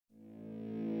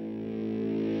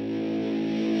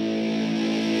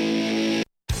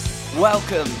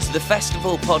Welcome to the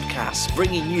Festival Podcast,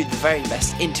 bringing you the very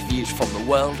best interviews from the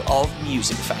world of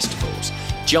music festivals.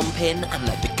 Jump in and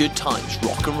let the good times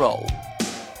rock and roll.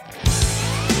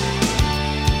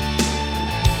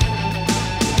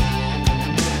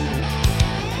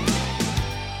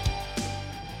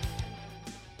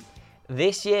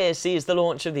 This year sees the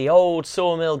launch of the Old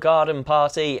Sawmill Garden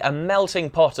Party, a melting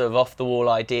pot of off-the-wall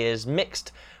ideas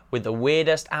mixed with the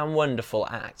weirdest and wonderful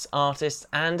acts, artists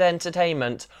and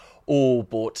entertainment, all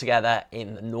brought together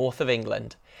in the north of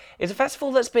England. It's a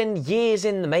festival that's been years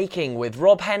in the making, with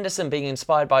Rob Henderson being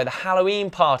inspired by the Halloween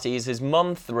parties his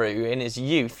mum threw in his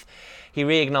youth. He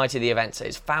reignited the events at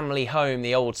his family home,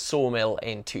 the Old Sawmill,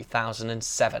 in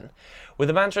 2007. With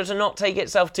a mantra to not take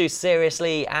itself too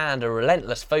seriously and a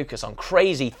relentless focus on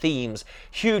crazy themes,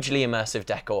 hugely immersive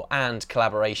decor and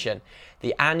collaboration,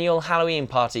 the annual Halloween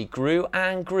party grew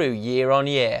and grew year on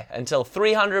year until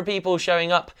 300 people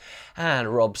showing up, and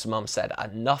Rob's mum said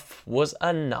enough was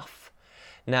enough.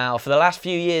 Now, for the last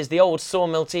few years, the Old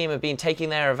Sawmill team have been taking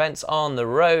their events on the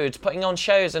road, putting on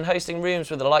shows and hosting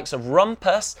rooms with the likes of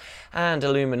Rumpus and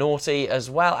IllumiNaughty, as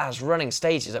well as running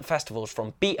stages at festivals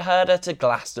from Beat Herder to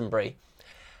Glastonbury.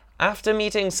 After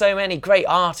meeting so many great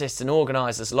artists and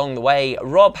organisers along the way,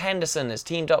 Rob Henderson has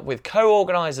teamed up with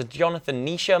co-organiser Jonathan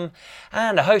Neasham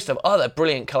and a host of other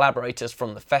brilliant collaborators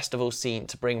from the festival scene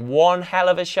to bring one hell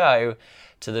of a show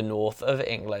to the north of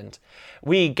England.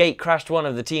 We gatecrashed one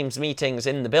of the team's meetings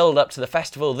in the build-up to the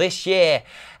festival this year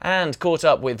and caught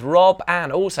up with Rob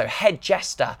and also head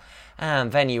jester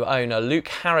and venue owner Luke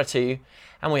Haritou,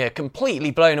 and we are completely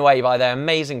blown away by their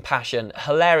amazing passion,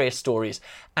 hilarious stories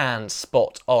and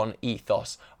spot-on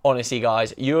ethos. Honestly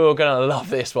guys, you're going to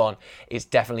love this one. It's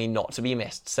definitely not to be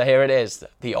missed. So here it is,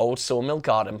 the Old Sawmill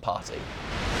Garden Party.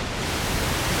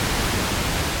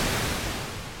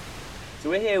 So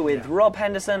we're here with Rob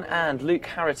Henderson and Luke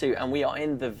Haritou, and we are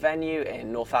in the venue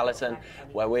in Northallerton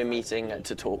where we're meeting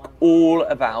to talk all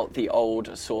about the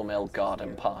Old Sawmill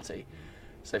Garden Party.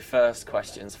 So first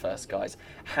questions first, guys.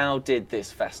 How did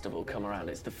this festival come around?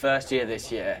 It's the first year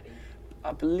this year.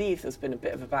 I believe there's been a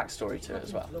bit of a backstory to it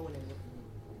as well.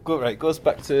 It goes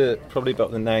back to probably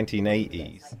about the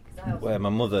 1980s, where my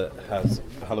mother has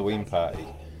a Halloween party,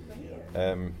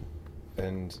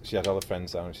 and she had all her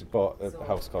friends down, and she bought a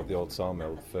house called the Old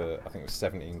Sawmill for, I think it was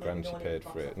 17 grand she paid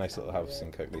for it. Nice little house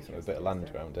in Kirkleatham with a bit of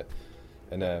land around it.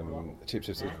 And Chips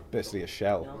was basically a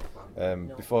shell.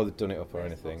 Before they'd done it up or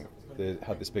anything, they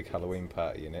had this big Halloween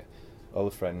party in it. All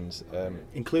the friends,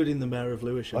 including the Mayor of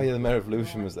Lewisham. Oh yeah, the Mayor of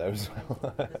Lewisham was there as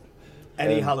well.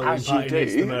 Any Halloween party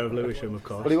needs the Mayor of Lewisham, of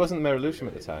course. Well, he wasn't the Mayor of Lewisham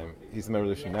at the time. He's the Mayor of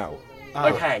Lewisham now.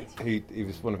 Okay. He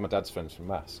was one of my dad's friends from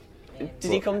Mask.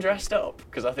 Did he come dressed up?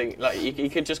 Because I think he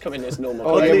could just come in as normal.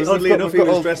 Oddly enough, he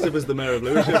was dressed up as the Mayor of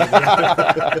Lewisham.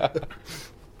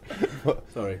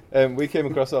 Sorry. We came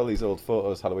across all these old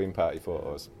photos, Halloween party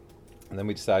photos, and then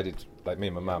we decided, like me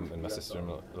and my mum and my sister and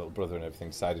my little brother and everything,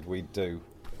 decided we'd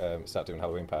start doing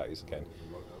Halloween parties again.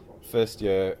 First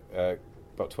year,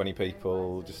 about 20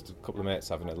 people, just a couple of mates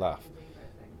having a laugh.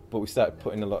 But we started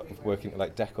putting a lot of work into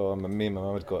like decor, and me and my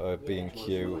mum would go to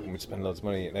B&Q and we'd spend loads of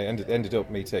money. And it ended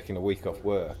up me taking a week off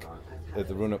work at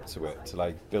the run up to it to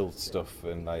like build stuff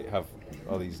and like have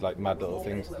all these like mad little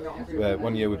things.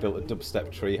 One year we built a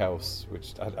dubstep tree house,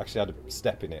 which actually had a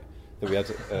step in it. That we had,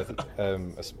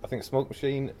 I think, a smoke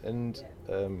machine and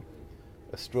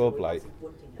a strobe light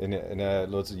in it, and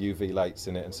loads of UV lights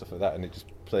in it and stuff like that, and it just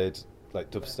played like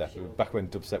dubstep. Back when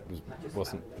dubstep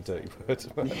wasn't a dirty word.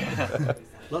 Yeah.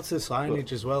 Lots of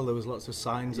signage as well. There was lots of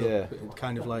signs up,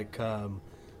 kind of like,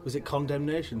 was it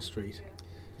Condemnation Street?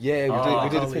 Yeah, we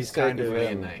did a piss take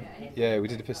of we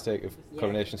did a piss take of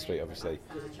Coronation Street, obviously,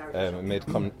 and made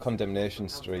Condemnation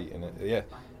Street, and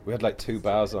we had like 2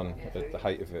 bars on at the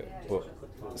height of it, but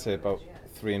say about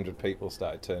 300 people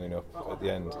started turning up at the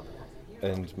end,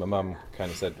 and my mum kind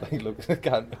of said, like, look,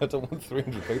 I don't want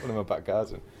 300 people in my back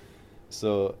garden.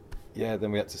 So yeah,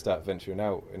 then we had to start venturing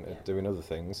out and doing other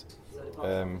things. We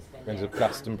ended up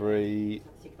Glastonbury,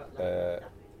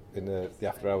 in the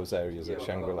after hours areas at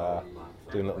Shangri-La,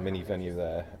 doing a little mini venue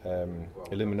there.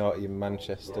 IllumiNaughty in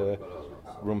Manchester,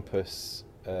 Rumpus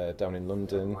down in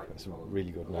London. It's a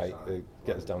really good night. They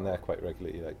get us down there quite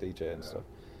regularly, like DJ and stuff.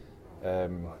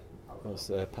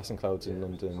 Passing Clouds in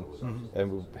London, and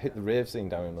we'll hit the rave scene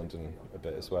down in London a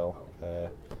bit as well.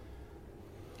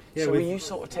 So were you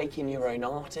sort of taking your own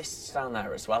artists down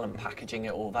there as well and packaging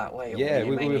it all that way? Yeah,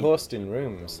 we were hosting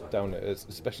rooms down at,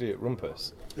 especially at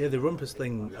Rumpus. Yeah, the Rumpus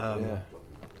thing,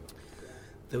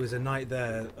 there was a night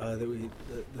there that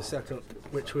the setup,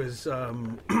 which was,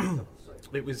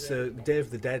 it was Day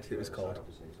of the Dead, it was called.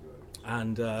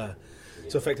 And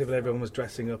So effectively everyone was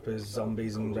dressing up as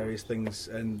zombies and various things,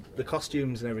 and the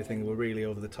costumes and everything were really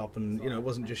over the top, and it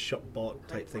wasn't just shop bought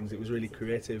type things, it was really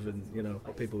creative and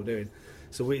what people were doing.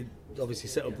 So we obviously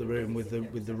set up the room with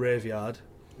the rave yard.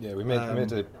 Yeah, we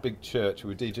made a big church. We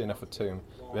were DJing off a tomb.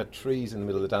 We had trees in the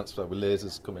middle of the dance floor with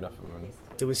lasers coming off them.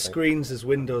 There was screens as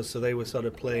windows, so they were sort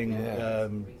of playing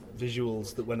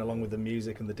visuals that went along with the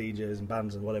music and the DJs and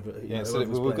bands and whatever. Yeah, so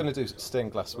we were going to do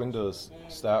stained glass windows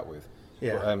to start with.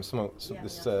 Yeah.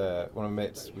 But one of my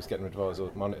mates was getting rid of all his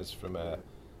old monitors from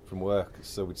work,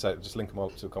 so we decided to just link them all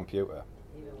up to a computer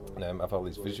and have all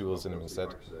these visuals in them instead.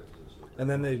 And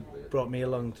then they brought me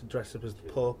along to dress up as the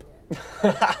Pope.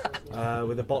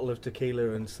 With a bottle of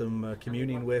tequila and some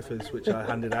communion wafers, which I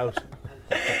handed out.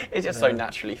 It just so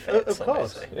naturally fits. Of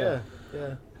course, yeah.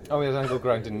 Oh, we had angle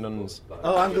grinding nuns.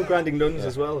 Oh, angle grinding nuns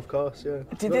as well, of course, yeah.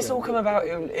 Did this all come about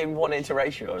in one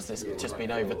iteration, or has this just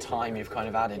been over time you've kind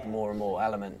of added more and more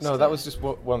elements? No, that was just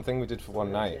one thing we did for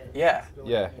one night. Yeah.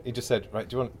 Yeah, he just said, right,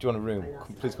 do you want a room?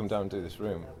 Please come down and do this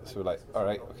room. So we're like, all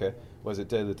right, okay. Was it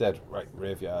Day of the Dead? Right,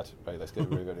 rave yard. Right, let's get a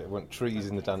rave yard. We want trees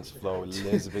in the dance floor with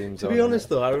laser beams to on. be honest,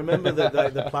 though, I remember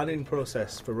the planning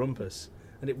process for Rumpus,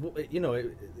 and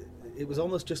it was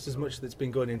almost just as much that's been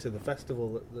going into the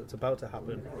festival that's about to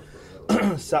happen.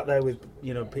 Sat there with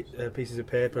pieces of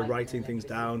paper, writing things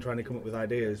down, trying to come up with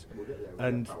ideas,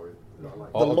 and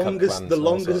the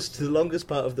longest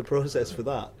part of the process for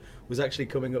that was actually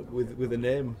coming up with a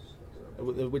name,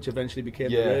 which eventually became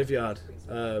the Graveyard.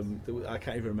 I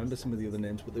can't even remember some of the other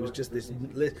names, but there was just this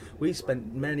list. We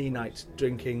spent many nights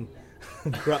drinking,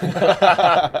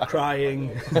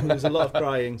 crying. There was a lot of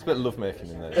crying. It's a bit of lovemaking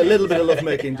in there. A little bit of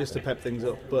lovemaking just to pep things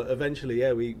up. But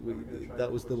eventually, we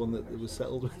that was the one that was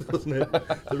settled with, wasn't it?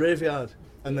 The Graveyard,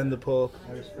 and then the Pope,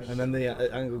 and then the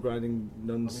angle grinding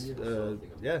nuns.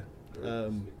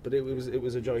 But it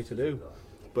was a joy to do.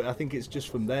 But I think it's just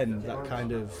from then that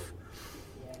kind of,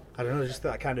 I don't know, just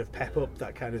that kind of pep up,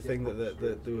 that kind of thing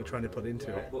that they were trying to put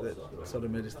into it, that sort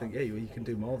of made us think, hey, you can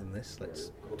do more than this,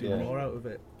 let's do more out of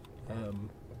it.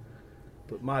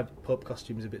 But my pub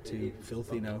costume's a bit too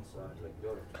filthy now.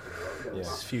 There's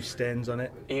a few stains on it.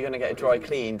 Are you going to get it dry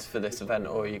cleaned for this event,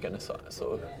 or are you going to sort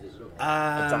of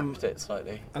adapt it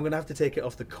slightly? I'm going to have to take it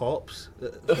off the corpse.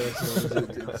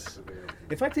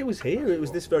 In fact, it was here. It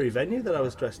was this very venue that I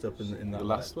was dressed up in that the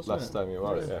last time you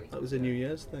were, yeah. That was a New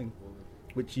Year's thing,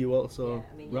 which you also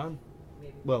ran.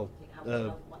 Well,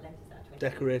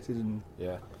 decorated and...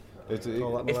 Yeah.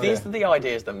 If these are the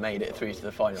ideas that made it through to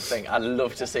the final thing, I'd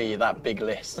love to see that big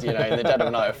list, in the dead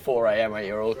of night at 4 a.m. where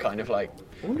you're all kind of like,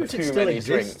 I wonder if too many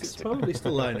drinks. It's probably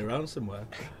still lying around somewhere.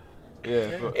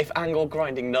 Yeah. If angle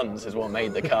grinding nuns is what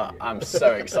made the cut, I'm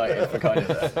so excited for kind of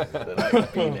the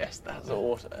B list. That's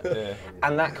awesome. Yeah.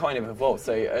 And that kind of evolved.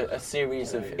 So a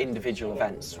series of individual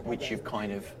events which you've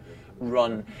kind of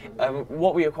run.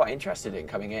 What we were quite interested in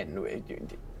coming in,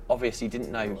 obviously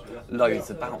didn't know loads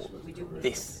about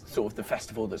this sort of the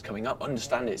festival that's coming up.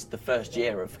 Understand it's the first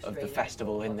year of the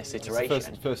festival in this iteration. It's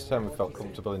the first time we felt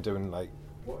comfortable in doing like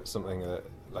something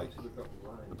like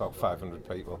about 500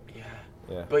 people.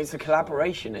 Yeah. But it's a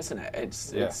collaboration, isn't it?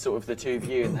 It's sort of the two of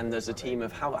you, and then there's a team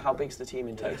of how big's the team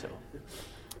in total?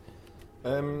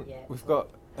 We've got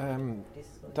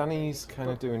Danny's kind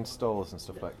of doing stalls and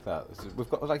stuff like that. We've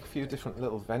got like a few different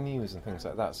little venues and things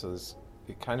like that. So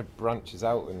it kind of branches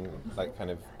out and like kind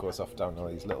of goes off down all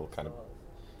these little kind of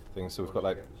things. So we've got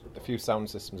like a few sound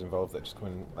systems involved that just come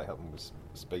in like helping with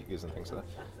speakers and things like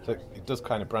that. So it does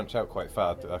kind of branch out quite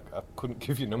far. I couldn't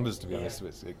give you numbers, to be honest.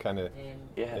 It kind of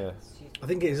I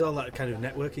think it is all that kind of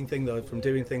networking thing though, from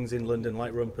doing things in London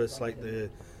like Rumpus, like the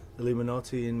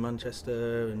IllumiNaughty in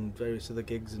Manchester and various other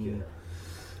gigs and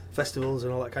festivals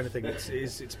and all that kind of thing.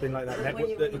 It's been like that.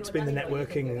 It's been the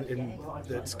networking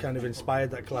that's kind of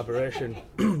inspired that collaboration.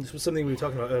 This was something we were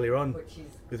talking about earlier on,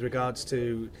 with regards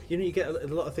to you get a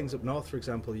lot of things up north, for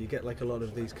example. You get like a lot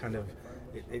of these kind of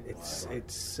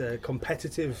it's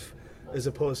competitive as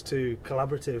opposed to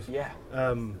collaborative.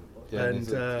 And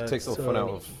it takes all the fun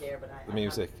out of the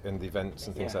music and the events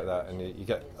and things like that. And you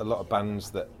get a lot of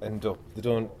bands that end up, they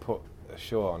don't put a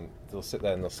show on, they'll sit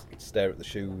there and they'll stare at the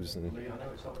shoes and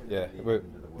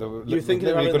You're thinking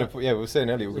about going to put, we were saying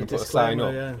earlier we're going to put a sign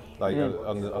up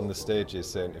on the stages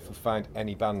saying if we find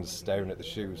any bands staring at the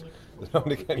shoes, they're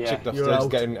only getting kicked off stage,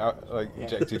 getting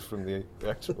ejected from the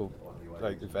actual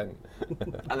event.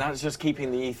 And that's just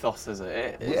keeping the ethos as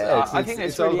it is. I think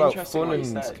it's really all about fun and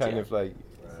said, kind of like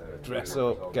dress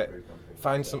up,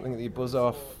 find something that you buzz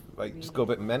off, like just go a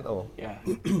bit mental.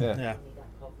 Yeah.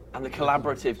 And the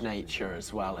collaborative nature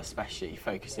as well, especially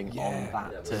focusing on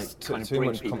that to kind of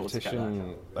bring people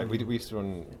together. Like we used to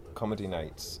run comedy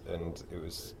nights, and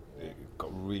it got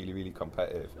really, really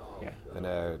competitive. Yeah. And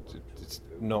it's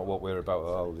not what we're about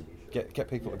at all. Get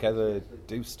people together,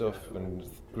 do stuff, and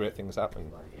great things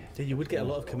happen. Yeah, you would get a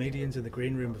lot of comedians in the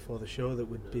green room before the show that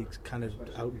would be kind of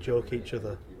out-joke each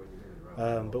other.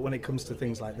 But when it comes to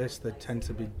things like this, they tend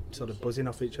to be sort of buzzing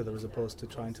off each other as opposed to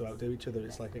trying to outdo each other.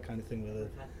 It's like a kind of thing where,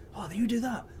 oh, you do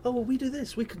that. Oh, well, we do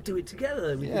this. We could do it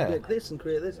together. We could make this and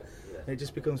create this. And it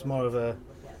just becomes more of a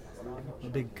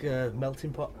big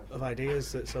melting pot of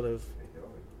ideas that sort of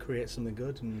create something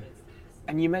good.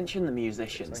 And you mentioned the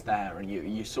musicians there, and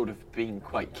you sort of being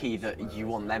quite key that you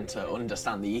want them to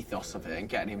understand the ethos of it and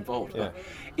get involved. Yeah. But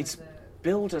it's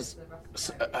billed as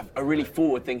a really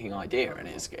forward-thinking idea, and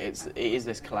it is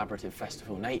this collaborative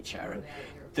festival nature, and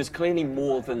there's clearly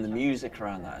more than the music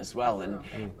around that as well.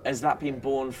 And has that been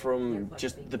born from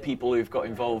just the people who've got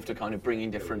involved to kind of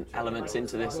bringing different elements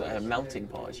into this melting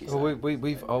pot, as you say? Well,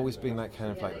 we've always been like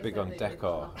kind of like big on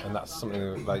décor, and that's something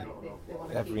that, like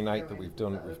every night that we've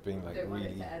done, we've been like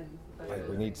really like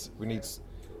we need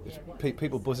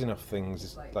people buzzing off things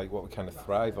is like what we kind of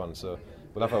thrive on. So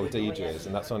we'll have our DJs,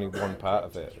 and that's only one part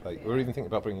of it. Like we're even thinking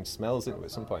about bringing smells into it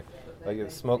at some point, like a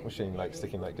smoke machine, like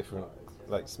sticking like different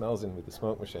like smells in with the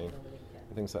smoke machine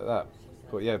and things like that.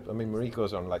 But yeah, I mean Marie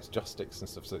goes on like joss sticks and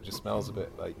stuff, so it just smells a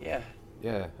bit like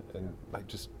yeah, and like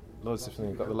just loads of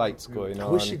different things. We've got the lights going on.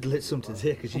 I wish you'd lit some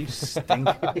today because you stink.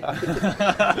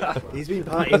 He's been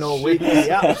partying all week. He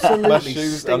absolutely my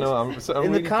shoes, stinks. I know, I'm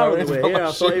in really the car on the way here,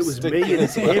 I thought it was me and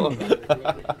it's him.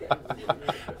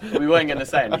 We weren't going to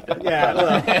say anything. Yeah,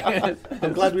 well,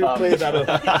 I'm glad we've cleared that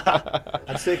up.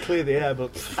 I'd say clear the air,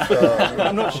 but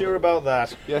I'm not sure about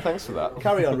that. Yeah, thanks for that.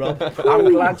 Carry on, Rob.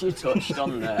 I'm glad you touched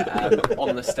on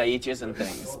the stages and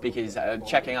things, because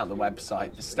checking out the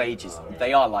website, the stages,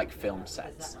 they are like film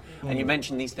sets. And you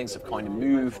mentioned these things have kind of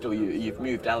moved, or you've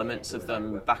moved elements of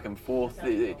them back and forth.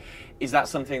 Is that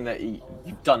something that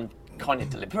you've done kind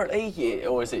of deliberately,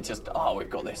 or is it just, we've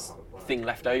got this thing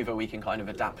left over, we can kind of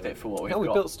adapt it for what we've got? No,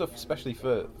 we built stuff especially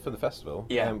for the festival.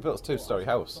 Yeah. We built a 2-story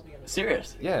house.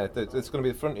 Serious? Yeah, there's going to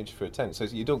be the frontage for a tent. So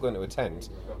you don't go into a tent,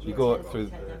 you go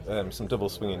through some double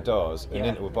swinging doors and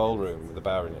into a ballroom with a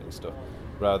bar in it and stuff,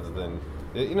 rather than,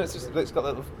 it's got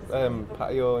a little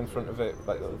patio in front of it,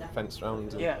 like a little fence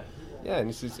round. And, yeah,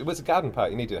 and it was a garden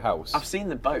party. You needed a house. I've seen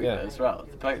the boat as well.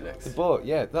 The boat looks. The boat,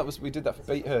 yeah. We did that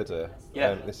for Beat Herder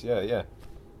this year. Yeah,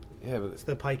 but it's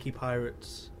the Pikey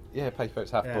Pirates. Yeah, Pikey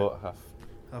Pirates, half boat,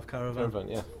 half caravan.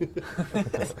 Yeah.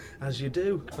 As you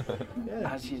do.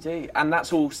 As you do, and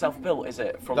that's all self-built, is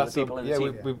it? From the people in the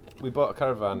team. Yeah, we bought a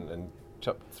caravan and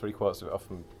chopped 3/4 of it off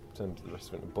and turned the rest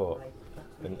of it into a boat.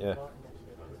 And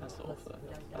that's awesome.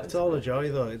 It's all a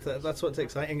joy, though. That's what's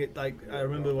exciting. I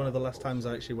remember one of the last times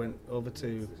I actually went over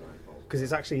to, because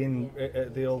it's actually in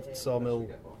the old sawmill,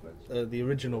 the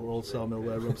original old sawmill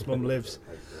where Rob's mum lives,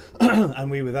 and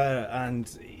we were there,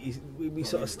 and we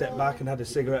sort of stepped back and had a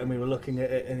cigarette, and we were looking at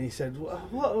it, and he said,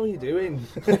 "What are you doing?"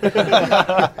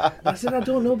 I said, "I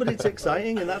don't know, but it's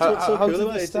exciting, and that's what's so cool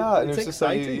about it. It's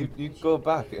exciting." You go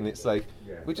back, and it's like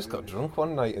we just got drunk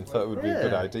one night and thought it would be a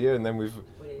good idea, and then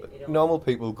normal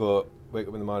people wake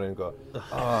up in the morning and go,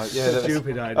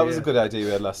 stupid idea. That was a good idea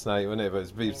we had last night, wasn't it? But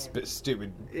it's a bit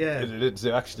stupid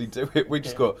to actually do it. We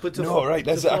just go, let's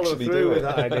actually do it.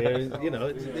 That idea,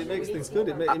 it makes things good.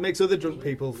 It makes other drunk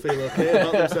people feel okay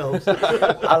about themselves.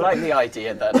 I like the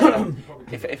idea that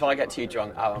if I get too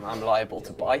drunk, I'm liable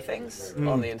to buy things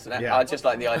on the internet. I just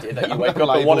like the idea that you wake up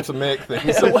and want to make things.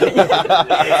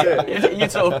 You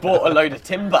sort of bought a load of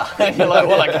timber, and you're like,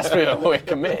 well, I guess we're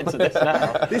committed to this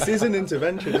now. This is an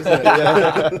intervention, isn't it?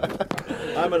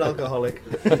 I'm an alcoholic.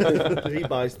 He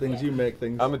buys things, you make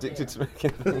things. I'm addicted to making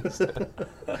things.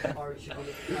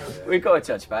 We've got to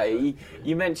touch about it.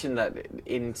 You mentioned that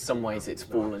in some ways it's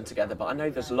fallen together, but I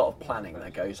know there's a lot of planning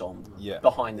that goes on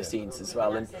behind the scenes as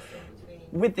well. And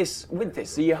with this,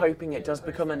 are you hoping it does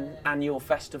become an annual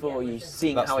festival? Are you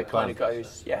seeing how it kind of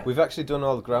goes? Yeah. We've actually done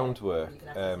all the groundwork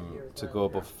to go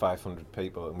above 500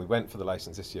 people, and we went for the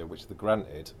licence this year, which they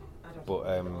granted, but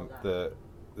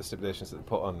the stipulations that they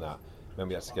put on that, then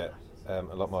we had to get a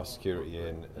lot more security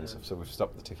in and stuff, so we've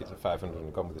stopped the tickets at 500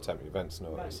 and gone with the temporary events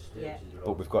notice.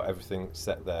 But we've got everything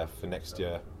set there for next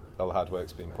year. All the hard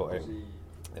work's been put in,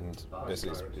 and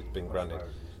basically it's been granted.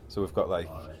 So we've got like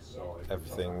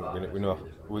everything. We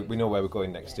know where we're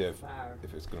going next year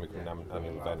if it's going to become an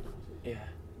annual event.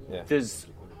 Yeah. There's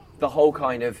the whole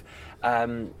kind of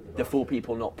the for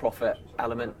people not profit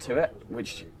element to it,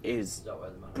 which is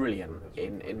brilliant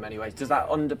in many ways. Does that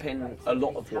underpin a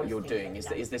lot of what you're doing?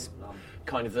 Is this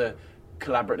kind of the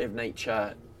collaborative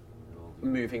nature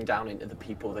moving down into the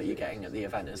people that you're getting at the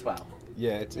event as well?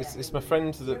 Yeah, it's my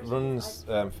friend that runs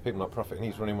For People Not Profit, and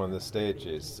he's running one of the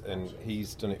stages, and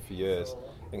he's done it for years.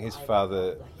 I think his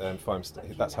father,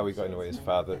 that's how he got in the way. His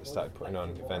father started putting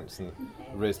on events and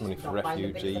raised money for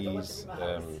refugees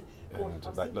and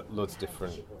like loads of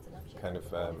different kind of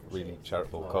really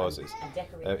charitable causes.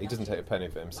 He doesn't take a penny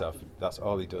for himself. That's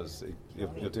all he does.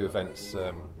 He'll do events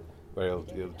where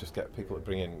he'll just get people to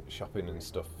bring in shopping and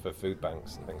stuff for food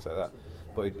banks and things like that.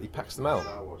 But he packs them out.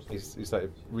 He's like a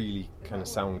really kind of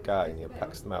sound guy, and he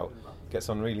packs them out. Gets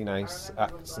on really nice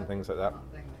acts and things like that.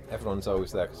 Everyone's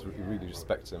always there because we really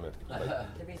respect him at like,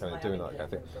 kind of doing that kind of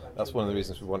thing. That's one of the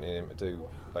reasons we wanted him to do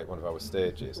like one of our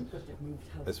stages,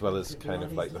 as well as kind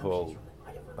of like the whole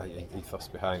like ethos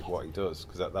behind what he does,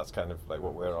 because that's kind of like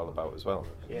what we're all about as well.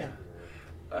 Yeah.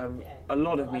 A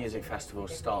lot of music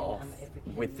festivals start off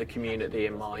with the community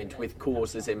in mind, with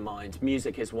causes in mind.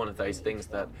 Music is one of those things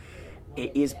that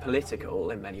it is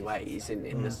political in many ways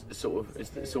in the sort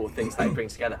of things they bring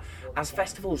together. As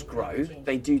festivals grow,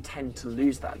 they do tend to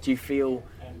lose that. Do you feel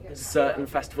certain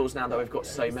festivals, now that we've got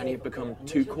so many, have become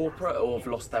too corporate or have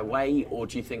lost their way, or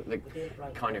do you think the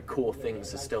kind of core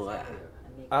things are still there?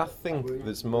 I think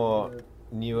there's more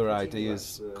newer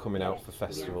ideas coming out for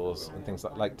festivals and things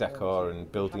like décor and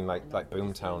building like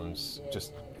boom towns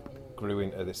just grew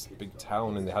into this big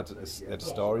town, and they had a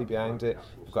story behind it.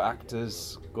 We've got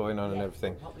actors going on and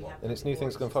everything, and it's new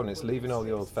things going forward. It's leaving all the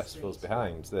old festivals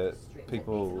behind. That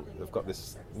people have got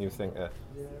this new thing to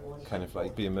kind of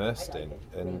like be immersed in,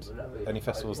 and any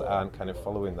festivals that aren't kind of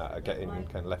following that are getting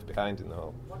kind of left behind in the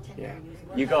whole. Yeah,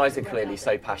 you guys are clearly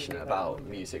so passionate about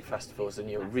music festivals, and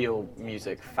you're real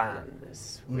music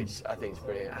fans, which I think is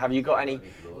brilliant. Have you got any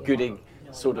good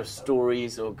sort of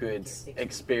stories or good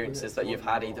experiences that you've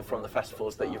had, either from the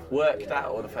festivals that you've worked at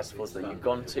or the festivals that you've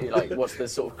gone to? Like, what's the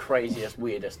sort of craziest,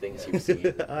 weirdest things you've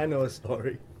seen? I know a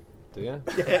story. Do you?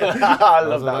 Yeah. I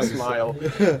love that smile.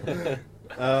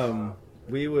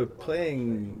 We were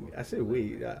playing, I say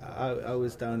we, I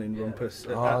was down in Rumpus,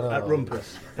 at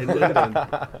Rumpus in London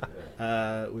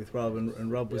with Rob, and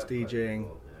Rob was DJing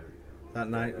that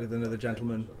night with another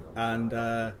gentleman, and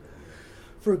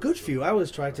for a good few hours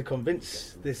tried to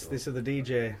convince this other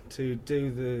DJ to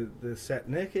do the set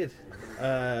naked,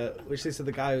 which this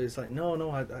other guy was like, no,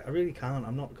 I really can't,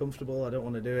 I'm not comfortable, I don't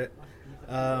want to do it.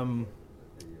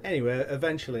 Anyway,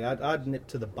 eventually I'd nipped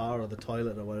to the bar or the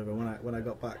toilet or whatever. When I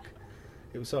got back,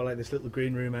 it was sort of like this little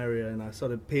green room area, and I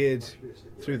sort of peered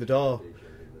through the door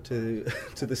to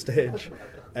the stage,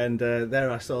 and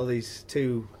there I saw these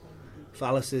two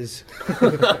phalluses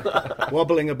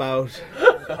wobbling about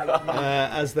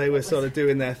as they were sort of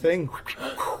doing their thing.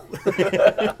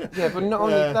 Yeah, but not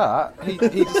only that,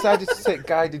 he decided to take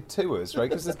guided tours, right?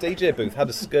 Because this DJ booth had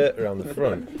a skirt around the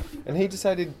front, and he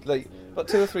decided, like, about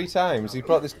 2 or 3 times, he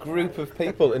brought this group of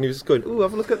people, and he was just going, "Ooh,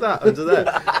 have a look at that under there,"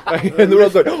 and they're all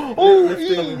going, "Oh!"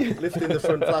 lifting the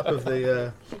front flap of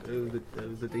the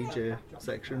DJ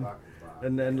section,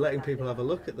 and then letting people have a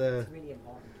look at their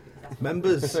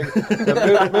members.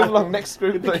 move along, next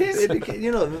group, please.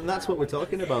 You know, that's what we're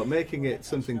talking about, making it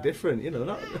something different. You know,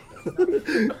 not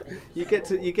you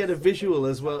get a visual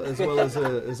as well as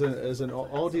an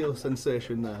audio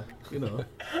sensation there. You know,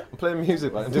 I'm playing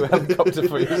music, man, and do a helicopter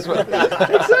for you as well.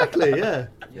 Exactly, yeah.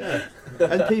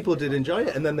 And people did enjoy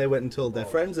it, and then they went and told their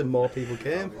friends, and more people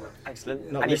came. Excellent.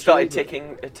 And you started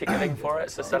ticketing for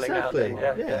it, so selling exactly.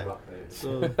 out. Yeah.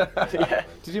 So, Yeah.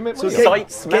 Did you make So money?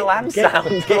 sight, smell, and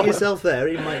sound. Get yourself there.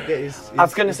 He might get his I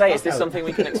was going to say, is this out. something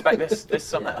we can expect this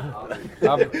summer?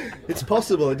 It's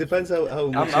possible. It depends how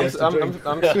much he has to drink.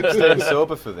 I'm staying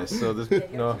sober for this, so there's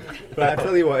no. But I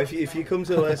tell you what, if you come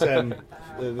to OSM,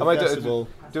 the I might festival,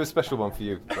 do a special one for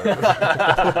you.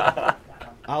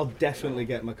 I'll definitely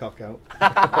get my cock out.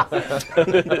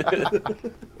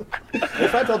 In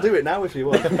fact, I'll do it now if you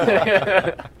want.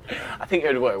 I think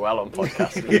it would work well on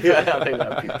podcasts. I think that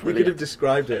would be brilliant. We could have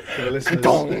described it to the listeners.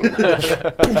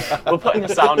 We'll put in a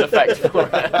sound effect for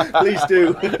it. Please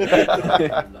do.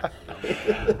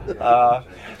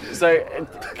 So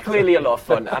clearly a lot of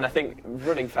fun, and I think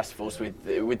running festivals with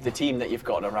the team that you've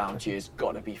got around you has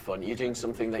got to be fun. You're doing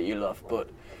something that you love, but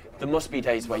there must be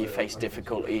days where you face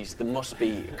difficulties. There must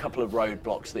be a couple of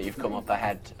roadblocks that you've come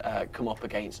up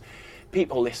against.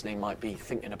 People listening might be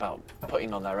thinking about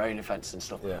putting on their own events and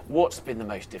stuff. Yeah. What's been the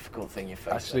most difficult thing you've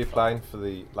faced? Actually, applying for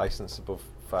the licence above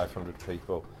 500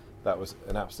 people, that was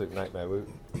an absolute nightmare.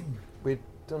 We'd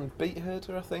done Beat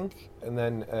Herder, I think, and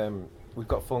then we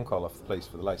got a phone call off the police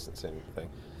for the licensing thing,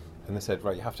 and they said,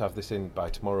 right, you have to have this in by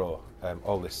tomorrow,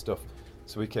 all this stuff.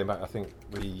 So we came back, I think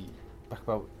back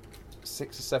about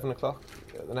 6 or 7 o'clock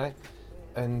at the night,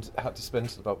 and had to spend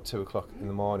till about 2 o'clock in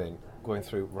the morning going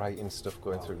through writing stuff,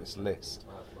 going through this list,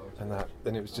 and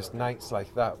then it was just nights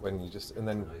like that when and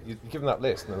then you give them that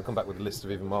list, and then they'll come back with a list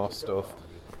of even more stuff,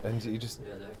 and you just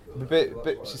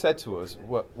she said to us,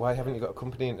 why haven't you got a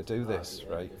company in to do this,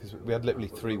 right? Because we had literally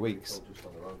 3 weeks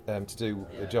to do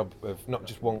a job of not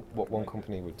just what one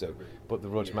company would do, but the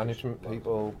road management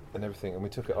people and everything, and we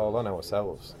took it all on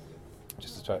ourselves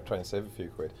just to try and save a few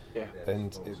quid. Yeah.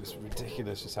 And it was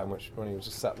ridiculous just how much money. We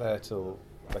just sat there till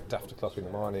like daft o'clock in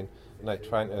the morning, and like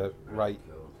trying to write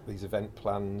these event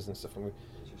plans and stuff, and we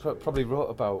probably wrote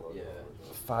about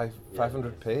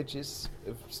 500 pages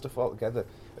of stuff all together,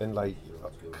 and like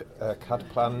CAD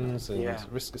plans and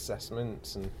risk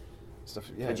assessments and stuff.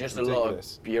 Yeah, but just ridiculous. A lot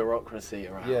of bureaucracy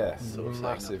around. Yeah, sort of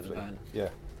massively. Yeah.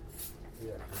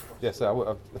 Yeah,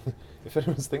 so if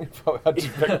anyone's thinking about it, I'd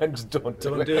just recommend just don't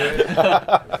do it.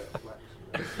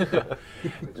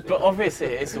 But obviously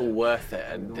it's all worth it,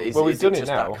 and we've done it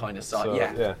now, that kind of side? So,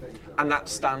 yeah. And that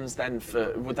stands then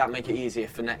for, would that make it easier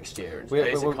for next year?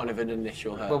 Is it kind of an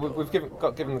initial hurdle? Well, we've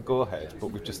given the go-ahead, but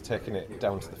we've just taken it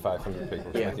down to the 500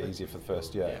 people to make it easier for the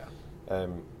first year.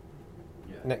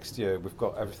 Next year we've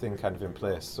got everything kind of in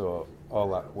place, so all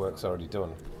that work's already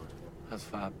done. That's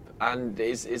fab. And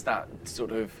is that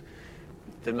sort of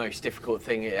the most difficult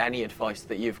thing? Any advice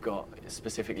that you've got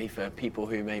specifically for people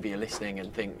who maybe are listening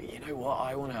and think, you know what,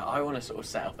 I want to sort of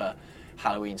set up a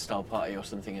Halloween style party or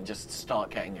something and just start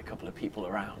getting a couple of people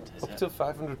around? Up to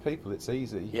 500 people, it's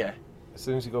easy. Yeah. As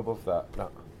soon as you go above that, no.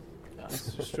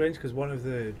 It's strange because one of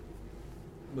the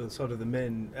sort of the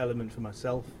main element for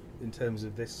myself in terms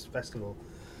of this festival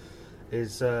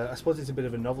is I suppose it's a bit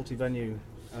of a novelty venue.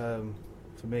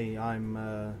 For me, I'm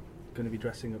going to be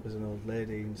dressing up as an old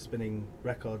lady and spinning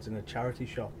records in a charity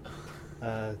shop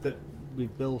that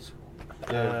we've built.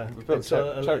 We've built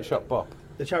charity shop Bop.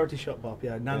 The charity shop Bop,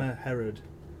 Nana Herod.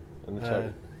 And the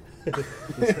charity.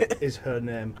 is her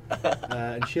name,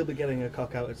 and she'll be getting a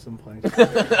cock out at some point.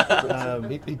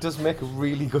 He does make a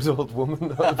really good old woman,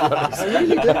 though, to be honest. I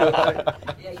really do.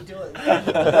 Yeah, you do it.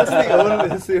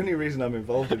 That's the only reason I'm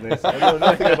involved in this. I know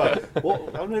nothing about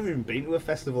I've never even been to a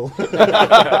festival.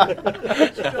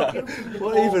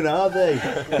 What even are they?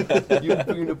 You've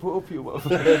been a pub, you have.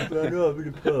 I know, I've been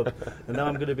a pub, and now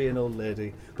I'm going to be an old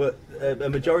lady. But a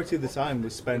majority of the time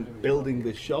was spent building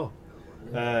this shop.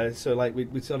 So like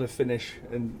we'd sort of finish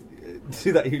and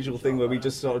do that usual thing where we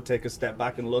just sort of take a step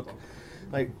back and look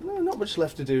like, no, not much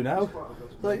left to do now.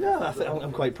 Like, no,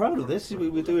 I'm quite proud of this.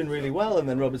 We're doing really well. And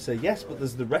then Rob would say, yes, but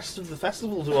there's the rest of the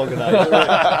festival to organise.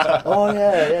 Like, oh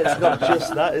yeah, it's not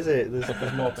just that, is it?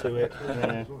 There's more to it.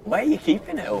 Yeah. Where are you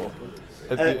keeping it all?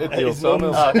 At the Old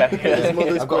Sawmill. Oh, okay.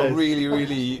 I've got a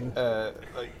really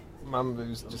like mum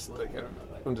who's just like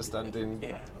understanding.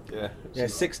 Yeah,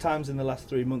 6 times in the last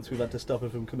 3 months we've had to stop her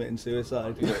from committing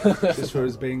suicide just for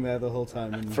us being there the whole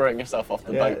time and throwing yourself off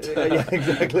the boat. Yeah,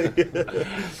 exactly.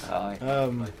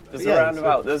 There's around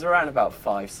about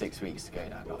 5-6 weeks to go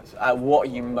now, guys. What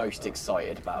are you most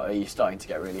excited about? Are you starting to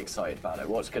get really excited about it?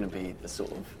 What's going to be the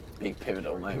sort of big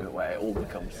pivotal moment where it all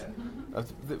becomes?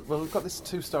 Well, we've got this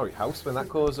 2-story house. When that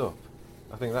goes up,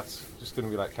 I think that's just going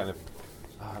to be like kind of.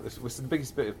 This was the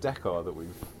biggest bit of decor that we've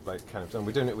like kind of done.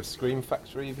 We're doing it with Scream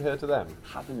Factory. Have you heard of them?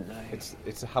 Haven't, no. That's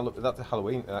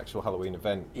an actual Halloween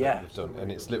event that we've done,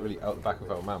 and it's literally out the back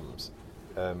of our mum's.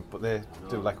 But they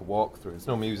do like a walkthrough. There's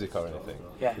no music or anything.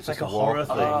 Yeah, it's like a horror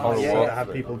thing. To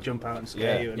have people jump out and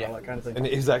scare you and all that kind of thing. And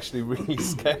it is actually really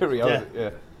scary.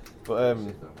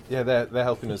 But they're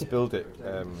helping us build it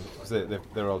because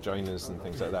they're all joiners and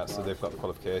things like that. So they've got the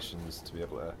qualifications to be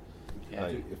able to.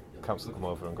 Like, if council come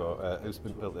over and go, who's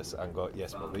built this, and go,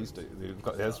 yes, well, these do.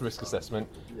 There's the risk assessment,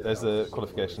 there's the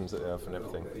qualifications that they have and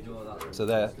everything. So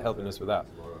they're helping us with that.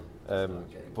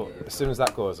 But as soon as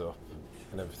that goes up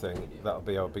and everything, that'll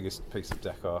be our biggest piece of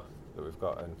decor that we've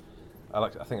got. And I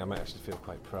think I might actually feel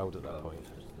quite proud at that point.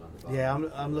 Yeah,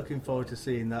 I'm looking forward to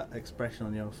seeing that expression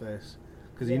on your face,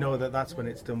 because you know that's when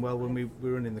it's done well. When we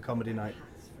were running the comedy night.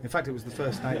 In fact, it was the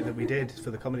first night that we did for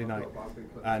the comedy night,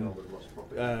 and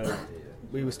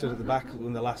we were stood at the back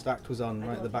when the last act was on,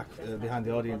 right at the back behind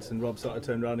the audience, and Rob sort of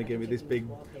turned around and gave me this big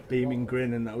beaming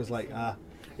grin, and I was like,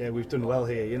 yeah, we've done well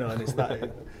here, you know. And it's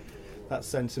that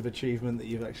sense of achievement that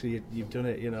you've done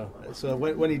it, you know. So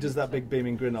when he does that big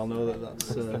beaming grin, I'll know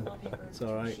that's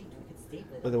all right.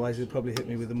 Otherwise, he'll probably hit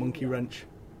me with a monkey wrench.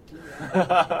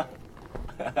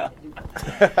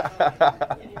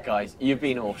 Guys, you've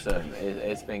been awesome.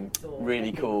 It's been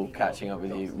really cool catching up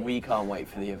with you. We can't wait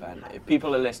for the event. If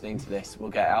people are listening to this,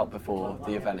 we'll get out before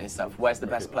the event itself. Where's the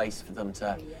best place for them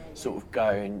to sort of go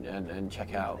and check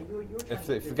it out? If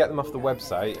we get them off the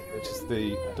website, which is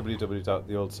the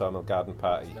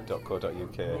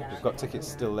www.theoldsawmillgardenparty.co.uk, we've got tickets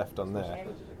still left on there,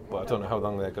 but I don't know how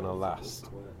long they're going to last.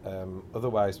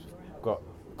 Otherwise, we've got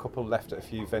a couple left at a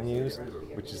few venues,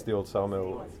 which is the Old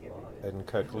Sawmill in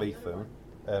Kirkleatham.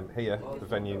 Here, the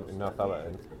venue in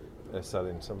Northallerton, they're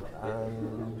selling some.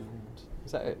 And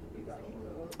is that it?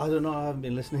 I don't know, I haven't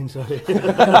been listening, sorry. I think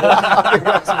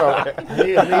that's about it.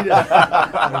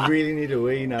 I really need a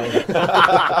wee now.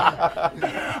 I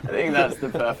think that's the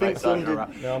perfect time to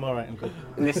wrap. No, I'm alright, I'm good.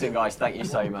 Listen, guys, thank you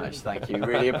so much. Thank you.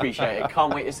 Really appreciate it.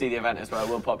 Can't wait to see the event as well.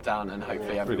 We'll pop down and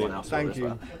hopefully everyone else will as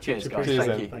well. Cheers, guys. Cheers,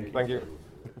 Thank you. Thank you.